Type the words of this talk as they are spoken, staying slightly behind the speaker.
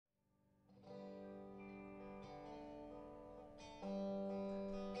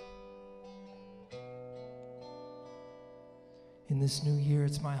this new year,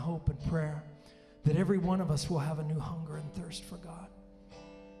 it's my hope and prayer that every one of us will have a new hunger and thirst for God.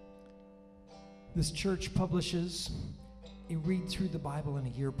 This church publishes a Read Through the Bible in a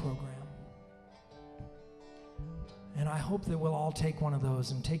Year program. And I hope that we'll all take one of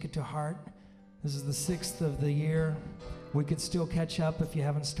those and take it to heart. This is the 6th of the year. We could still catch up if you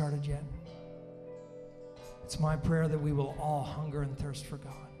haven't started yet. It's my prayer that we will all hunger and thirst for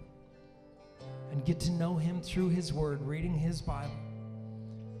God and get to know Him through His Word, reading His Bible.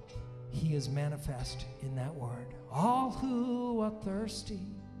 He is manifest in that Word. All who are thirsty,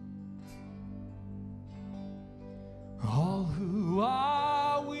 all who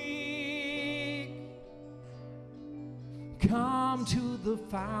are weak, come to the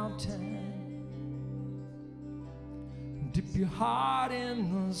fountain. Dip your heart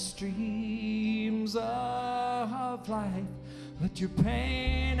in the streams of life. Let your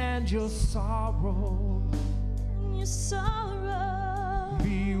pain and your sorrow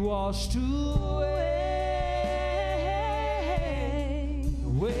be washed away. The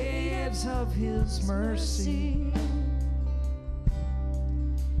waves of His mercy,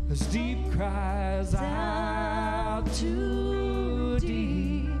 as deep cries out to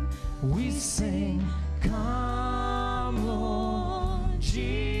deep, we sing, come, Lord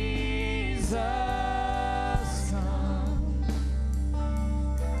Jesus, come.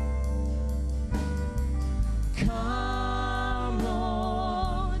 Come,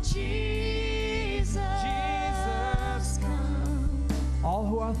 Lord Jesus, Jesus, come. All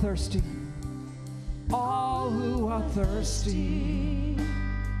who are thirsty, all who are thirsty,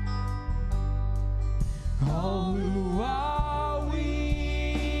 all who are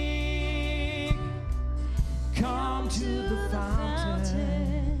weak, come to the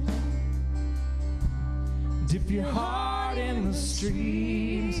fountain. Dip your heart in the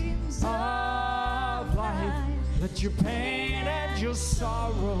streams of life. Let your pain and your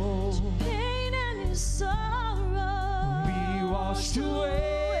sorrow be washed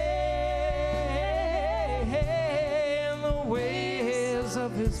away in the waves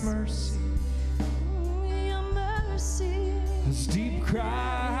of His mercy. As deep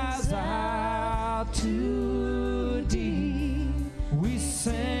cries out to deep, we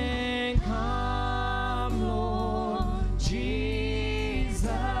sing, come, Lord Jesus,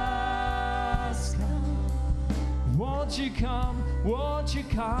 come. Won't you come, won't you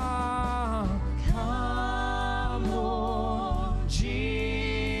come, come, Lord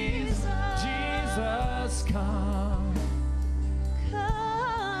Jesus, Jesus, come.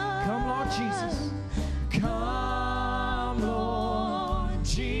 Come, Lord Jesus, come, Lord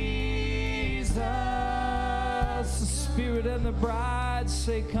Jesus. The Spirit and the bride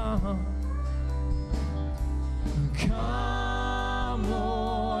say, come. Come,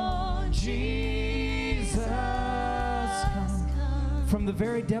 Lord Jesus, come. From the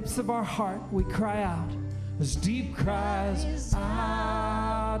very depths of our heart, we cry out as deep cries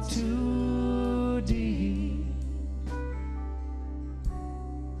out to deep.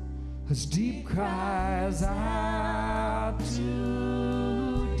 As deep cries out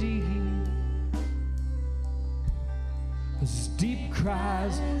to deep. As deep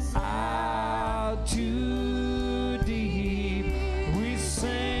cries out to deep. We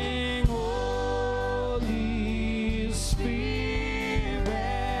sing, Holy Spirit,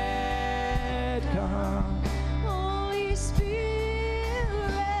 come. Holy Spirit.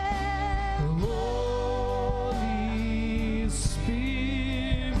 Holy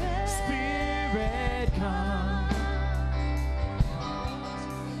Spirit. Spirit, come.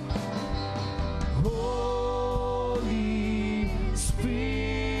 Holy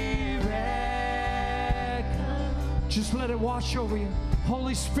Spirit, come. Just let it wash over you.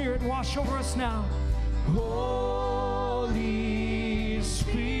 Holy Spirit, wash over us now. Holy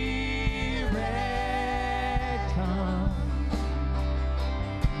Spirit, come.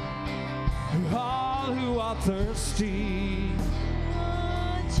 All who are thirsty,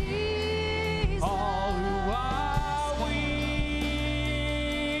 all who are weak,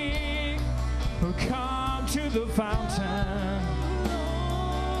 come to the fountain.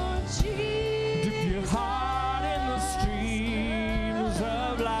 Dip your heart in the streams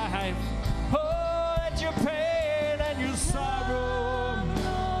of life. Oh, let your pain and your sorrow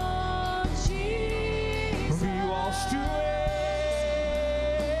be washed away.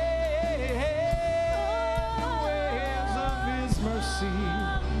 The waves of His mercy.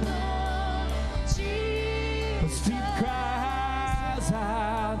 As deep cries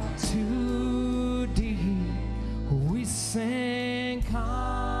out to deep, we sing,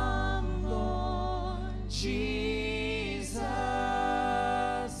 come, Lord Jesus,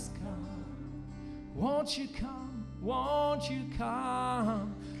 come. Won't you come? Won't you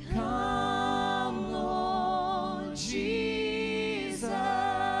come, come, Lord Jesus,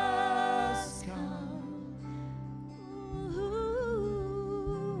 come.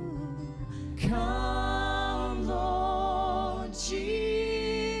 Come, Lord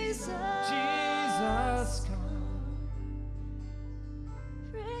Jesus, Jesus, come.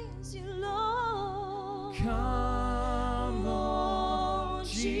 Praise you, Lord. Come, Lord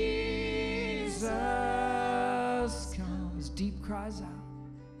Jesus, come. As deep cries out.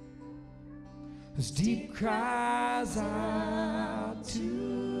 As deep cries out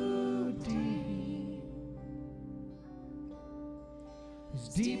to deep. As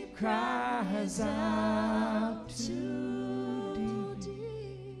deep cries out to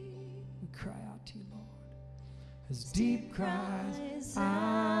deep. We cry out to you, Lord. As deep cries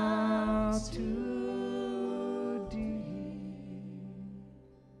out to deep.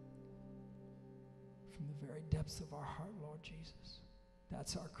 From the very depths of our heart, Lord Jesus,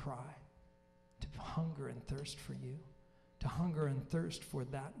 that's our cry. To hunger and thirst for you, to hunger and thirst for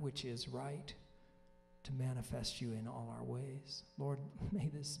that which is right, to manifest you in all our ways. Lord, may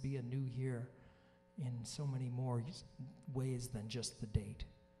this be a new year in so many more ways than just the date.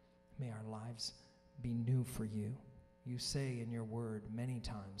 May our lives be new for you. You say in your word many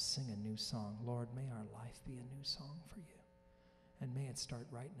times, sing a new song. Lord, may our life be a new song for you. And may it start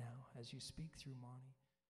right now as you speak through Monty.